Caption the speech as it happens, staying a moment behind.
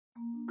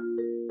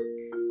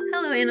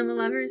Hello, animal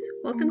lovers.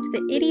 Welcome to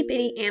the Itty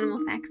Bitty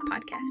Animal Facts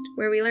podcast,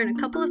 where we learn a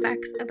couple of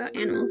facts about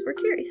animals we're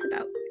curious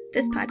about.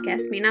 This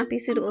podcast may not be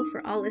suitable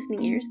for all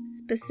listening ears,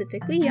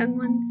 specifically young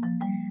ones.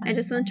 I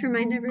just want to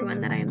remind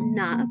everyone that I am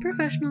not a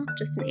professional,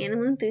 just an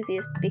animal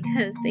enthusiast,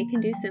 because they can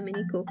do so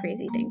many cool,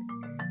 crazy things.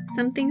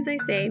 Some things I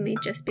say may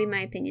just be my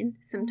opinion.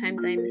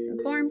 Sometimes I am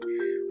misinformed,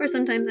 or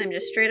sometimes I'm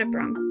just straight up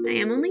wrong. I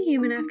am only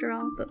human after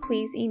all, but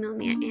please email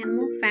me at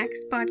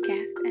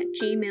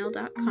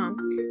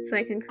animalfactspodcast@gmail.com so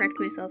I can correct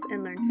myself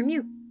and learn from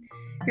you.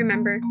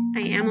 Remember,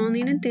 I am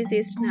only an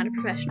enthusiast, not a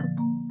professional.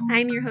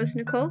 I'm your host,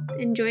 Nicole,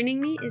 and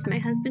joining me is my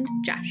husband,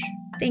 Josh.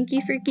 Thank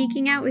you for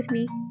geeking out with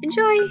me.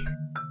 Enjoy!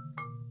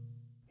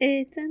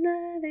 It's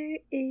another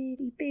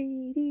itty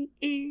bitty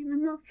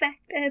animal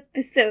fact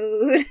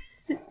episode.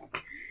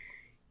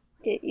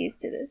 Get used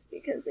to this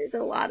because there's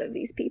a lot of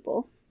these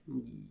people.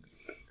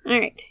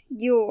 Alright,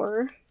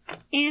 your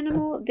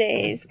animal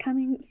days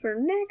coming for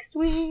next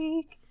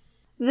week.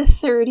 The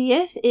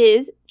 30th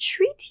is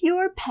Treat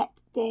Your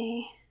Pet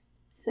Day.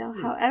 So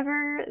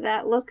however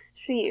that looks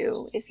for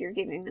you, if you're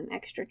giving them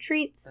extra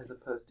treats. As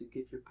opposed to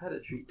Give Your Pet a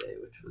Treat Day,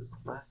 which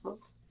was last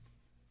month.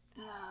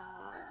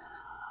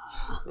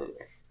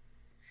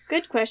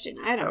 Good question.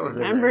 I don't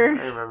remember.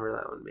 I remember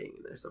that one being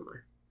in there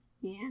somewhere.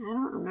 Yeah, I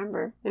don't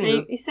remember.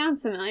 Anywho. It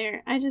sounds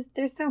familiar.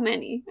 There's so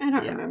many. I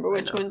don't remember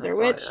which ones are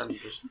which. I'm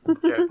just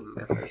joking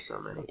that there's so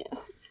many.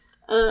 Yes.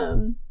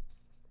 And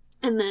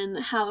then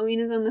Halloween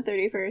is on the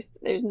 31st.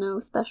 There's no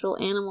special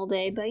animal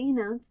day, but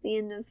it's the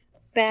end of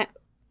Bat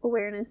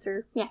Awareness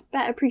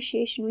Bat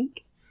Appreciation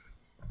Week.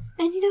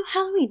 And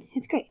Halloween.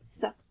 It's great.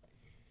 So,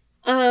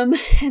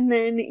 and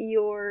then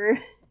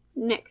your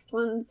next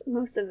ones,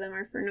 most of them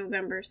are for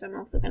November, so I'm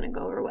also going to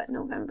go over what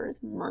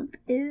November's month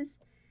is.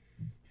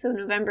 So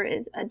November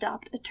is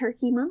Adopt a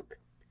Turkey Month.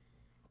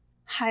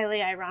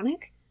 Highly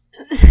ironic.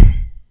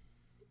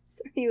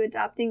 So are you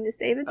adopting to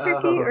save a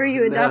turkey, or are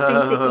you adopting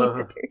to eat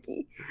the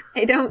turkey?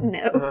 I don't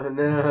know. Oh,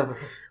 no.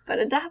 But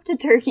Adopt a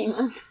Turkey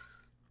Month.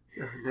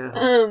 Oh,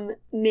 no.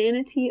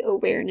 Manatee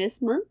Awareness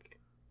Month.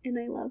 And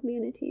I love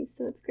manatees,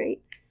 so it's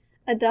great.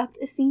 Adopt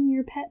a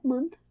Senior Pet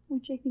Month,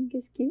 which I think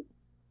is cute.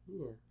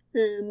 Yeah.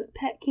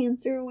 Pet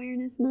Cancer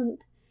Awareness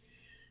Month.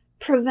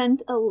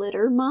 Prevent a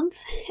Litter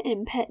Month,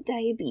 and Pet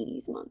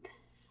Diabetes Month.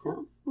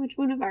 So, which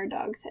one of our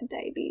dogs had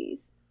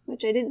diabetes?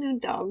 Which I didn't know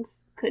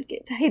dogs could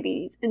get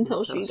diabetes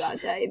until she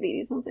got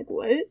diabetes. I was like,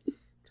 what?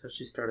 Until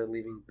she started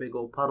leaving big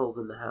old puddles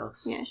in the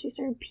house. Yeah, she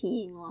started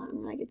peeing a lot.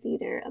 I'm like, it's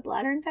either a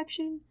bladder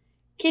infection,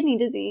 kidney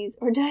disease,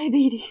 or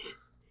diabetes.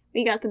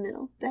 We got the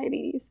middle,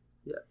 diabetes.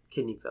 Yeah,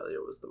 kidney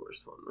failure was the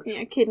worst one.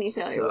 Yeah, kidney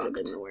failure sucked. would have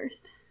been the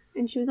worst.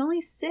 And she was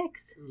only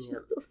 6. She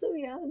was still so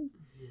young.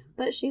 Yeah.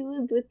 But she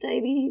lived with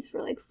diabetes for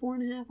like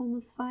 4.5,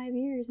 almost 5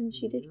 years, and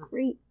she did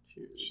great.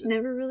 She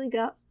never really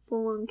got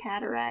full-on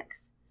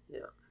cataracts.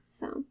 Yeah.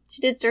 So,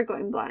 she did start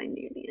going blind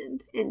near the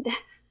end.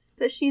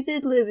 But she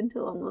did live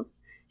until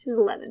she was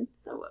 11.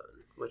 So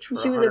 11, which for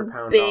she was a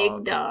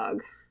big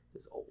dog.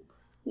 Is old.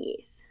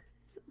 Yes.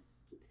 So.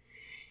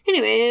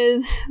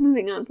 Anyways,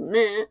 moving on from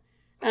that.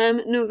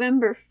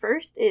 November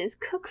 1st is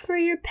Cook for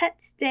Your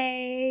Pets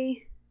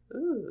Day.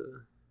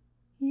 Ooh.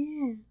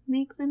 Yeah,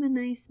 make them a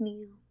nice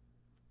meal.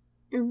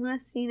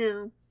 Unless,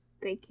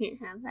 they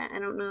can't have that. I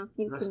don't know if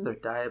you Unless they're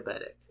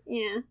diabetic.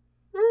 Yeah.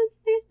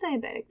 There's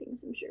diabetic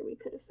things I'm sure we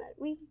could have fed.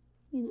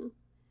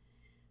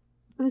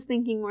 I was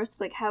thinking more so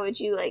like, how would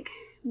you,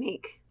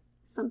 make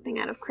something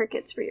out of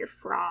crickets for your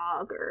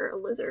frog or a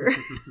lizard?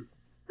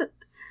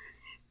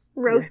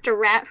 Roast a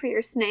rat for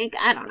your snake?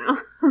 I don't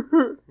know.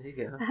 There you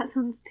go. That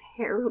sounds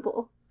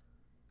terrible.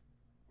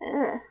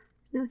 Ugh.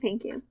 No,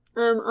 thank you.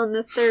 On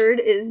the 3rd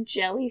is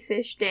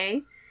Jellyfish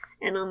Day,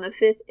 and on the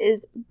 5th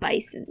is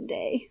Bison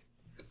Day.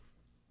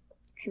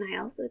 And I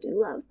also do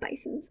love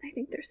bisons. I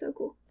think they're so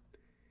cool.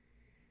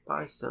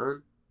 Bye,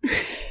 son.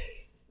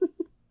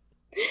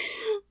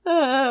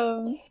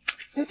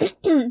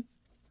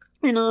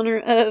 In honor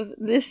of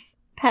this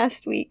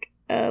past week,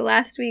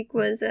 last week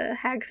was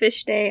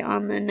Hagfish Day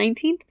on the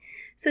 19th,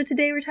 so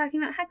today we're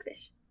talking about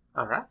hagfish.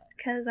 Alright.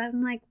 Because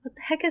I'm like, what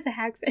the heck is a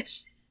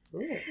hagfish?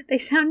 Yeah. They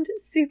sound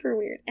super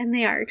weird, and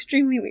they are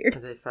extremely weird.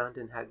 Are they found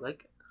in Hag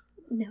Lake?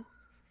 No.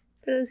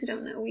 For those who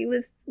don't know, we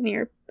live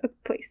near a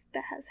place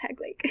that has Hag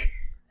Lake.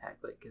 Hag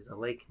Lake is a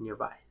lake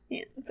nearby.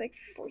 Yeah, it's like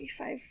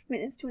 45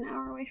 minutes to an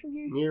hour away from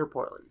here. Near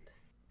Portland.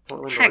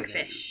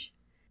 Hagfish.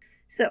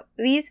 So,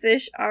 these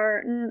fish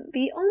are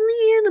the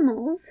only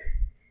animals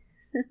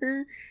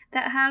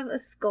that have a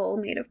skull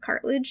made of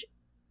cartilage,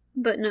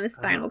 but no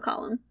spinal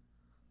column.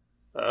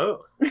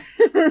 Oh.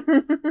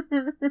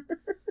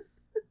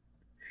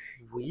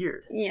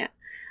 Weird. Yeah.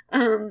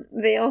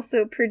 They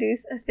also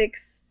produce a thick,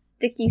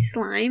 sticky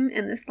slime,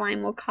 and the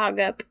slime will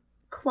clog up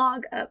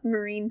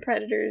marine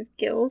predators'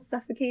 gills,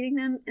 suffocating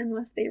them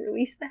unless they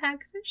release the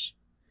hagfish.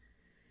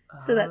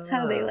 So that's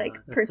how they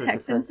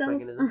protect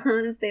themselves.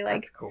 Is they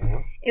That's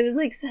cool. It was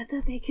said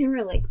that they can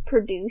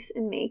produce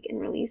and make and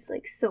release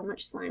so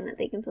much slime that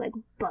they can fill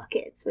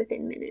buckets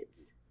within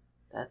minutes.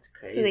 That's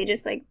crazy. So they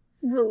just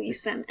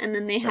release Just them, and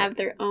then they start have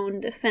their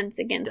own defense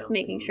against dumping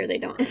making sure the they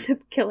don't slime. end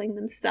up killing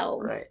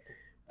themselves Right.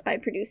 by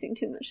producing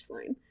too much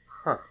slime.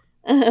 Huh.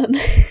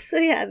 So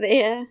yeah,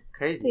 they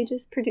Crazy.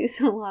 just produce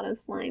a lot of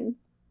slime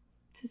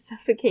to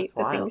suffocate That's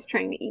the wild. things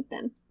trying to eat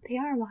them. They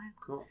are wild.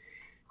 Cool.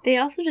 They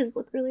also just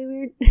look really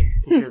weird.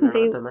 You sure they're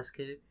They- not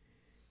domesticated?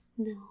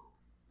 No.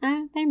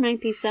 There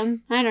might be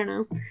some. I don't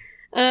know.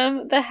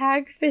 The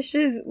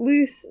hagfish's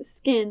loose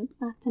skin,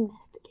 not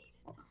domesticated.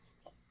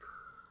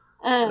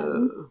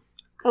 Oh,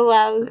 'cause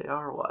allows- They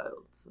are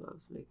wild, so I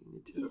was making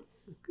a joke.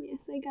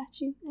 Yes, I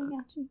got you.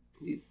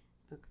 You-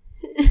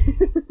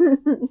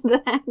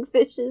 The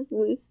hagfish's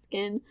loose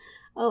skin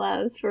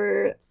allows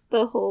for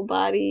the whole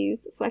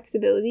body's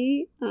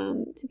flexibility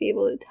to be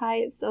able to tie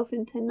itself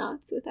into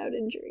knots without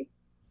injury.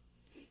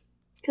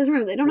 Because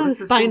remember, they don't What have a is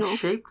this thing spinal.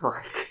 shaped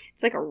like?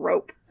 It's like a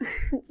rope.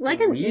 It's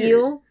like an Weird.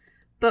 eel,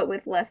 but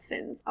with less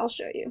fins. I'll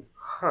show you.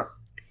 Huh.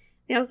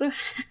 They also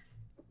have,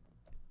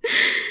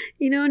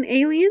 in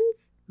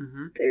Aliens,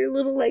 Mm-hmm. their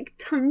little like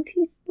tongue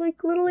teeth,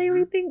 like little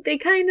alien thing. They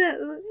kind of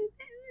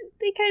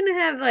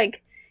have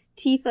like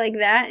teeth like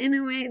that in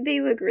a way. They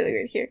look really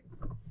weird here.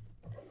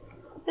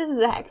 This is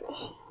a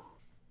hagfish.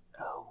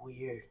 Oh,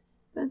 weird.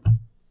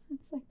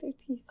 That's like their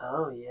teeth.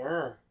 Oh,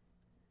 yeah.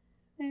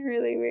 They're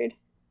really weird.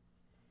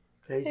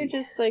 Crazy.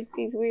 They're just like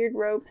these weird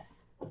ropes.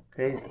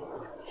 Crazy.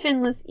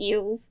 Finless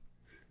eels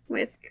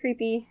with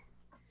creepy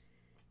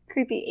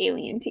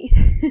alien teeth.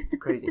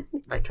 Crazy.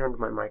 I turned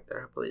my mic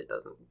there. Hopefully it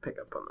doesn't pick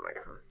up on the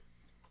microphone.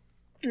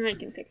 And I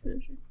can fix it, I'm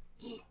sure.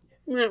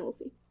 Yeah, we'll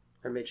see.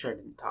 I made sure I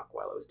didn't talk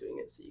while I was doing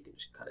it, so you can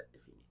just cut it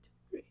if you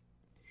need to.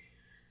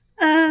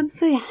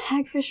 So yeah,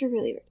 hagfish are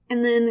really weird.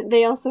 And then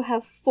they also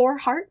have 4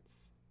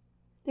 hearts.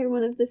 They're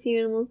one of the few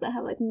animals that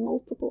have like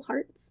multiple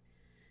hearts.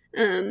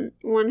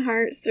 One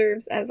heart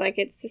serves as like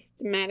its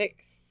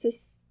systemic.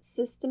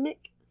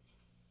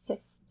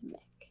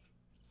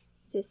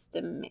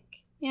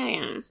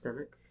 Yeah.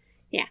 Systemic.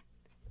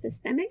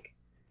 Systemic?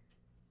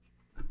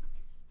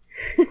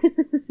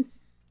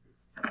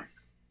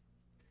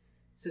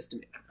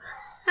 Systemic.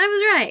 I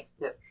was right.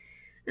 Yep.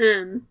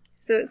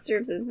 So it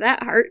serves as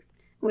that heart,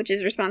 which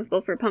is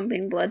responsible for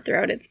pumping blood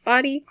throughout its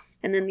body,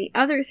 and then the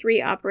other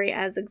 3 operate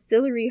as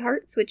auxiliary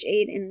hearts, which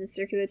aid in the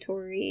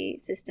circulatory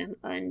system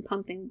and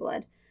pumping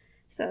blood.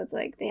 So it's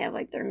like they have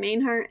like their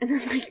main heart and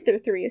then like their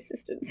 3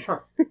 assistants. Huh.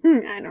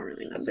 I don't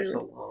really know. Those are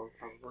so long,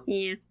 probably.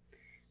 Yeah,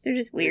 they're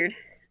just weird.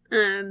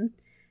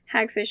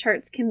 Hagfish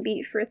hearts can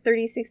beat for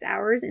 36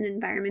 hours in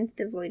environments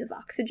devoid of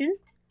oxygen.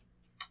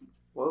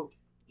 Whoa.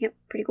 Yep,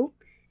 pretty cool.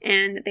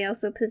 And they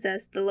also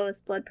possess the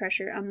lowest blood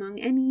pressure among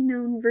any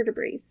known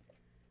vertebrates.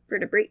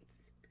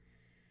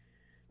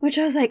 Which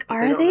I was like, They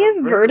are don't they have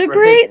a vertebrae.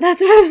 vertebrate?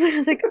 That's what I was like. I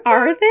was like,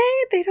 are they?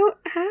 They don't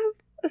have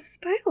a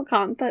spinal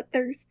column, but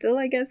they're still,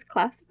 I guess,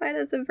 classified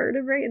as a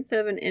vertebrate instead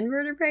of an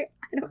invertebrate.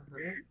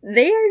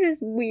 They are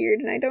just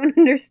weird, and I don't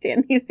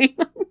understand these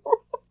animals.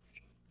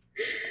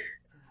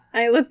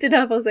 I looked it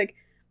up. I was like,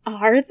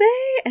 are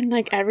they? And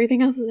like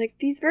everything else was like,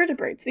 these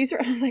vertebrates. I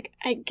was like,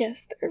 I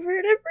guess they're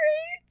vertebrates.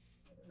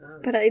 Oh,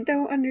 But I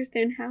don't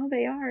understand how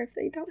they are if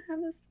they don't have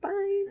a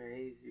spine.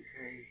 crazy.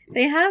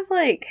 They have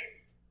like,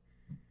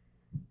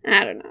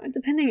 I don't know,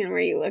 depending on where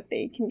you look,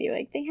 they can be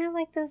like, they have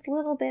like this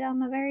little bit on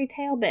the very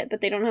tail bit, but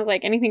they don't have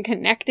like anything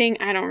connecting.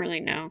 I don't really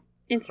know.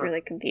 It's Huh.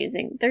 really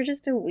confusing. They're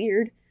just a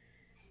weird,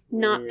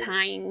 not Weird.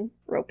 tying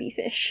ropey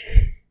fish.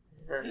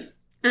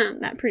 Yeah.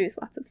 That produce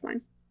lots of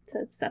slime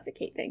to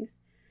suffocate things.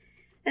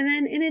 And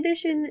then in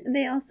addition,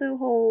 they also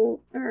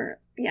record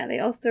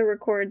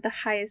the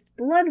highest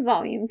blood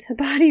volume to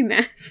body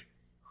mass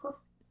Huh.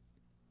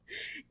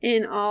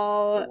 in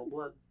all Full of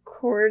blood.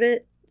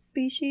 chordate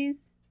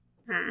species.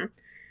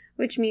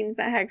 Which means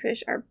that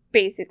hagfish are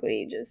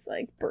basically just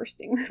like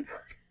bursting with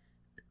blood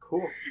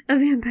Cool. of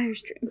vampire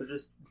stream. They're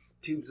just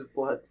tubes of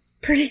blood.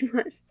 Pretty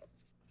much.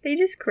 They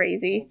just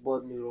crazy.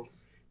 Blood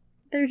noodles.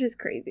 They're just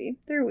crazy.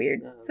 They're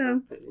weird. Yeah, that's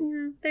So, pretty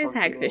yeah, there's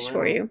funky hagfish little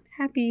for you.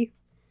 Happy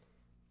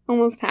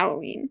almost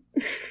Halloween.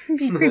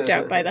 Be creeped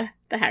out by the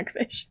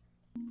hagfish.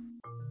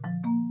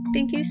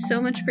 Thank you so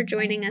much for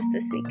joining us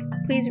this week.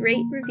 Please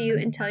rate, review,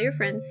 and tell your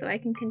friends so I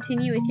can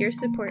continue with your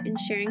support in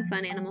sharing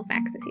fun animal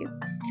facts with you.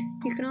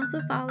 You can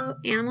also follow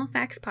Animal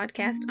Facts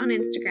Podcast on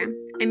Instagram.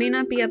 I may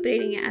not be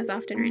updating it as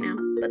often right now,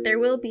 but there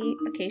will be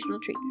occasional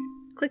treats.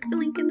 Click the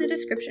link in the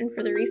description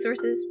for the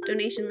resources,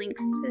 donation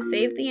links to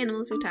save the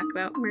animals we talk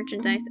about,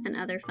 merchandise, and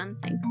other fun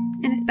things.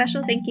 And a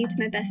special thank you to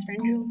my best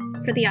friend Jewel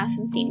for the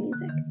awesome theme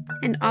music.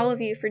 And all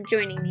of you for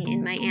joining me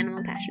in my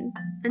animal passions.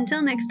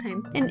 Until next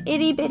time, an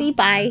itty bitty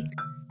bye!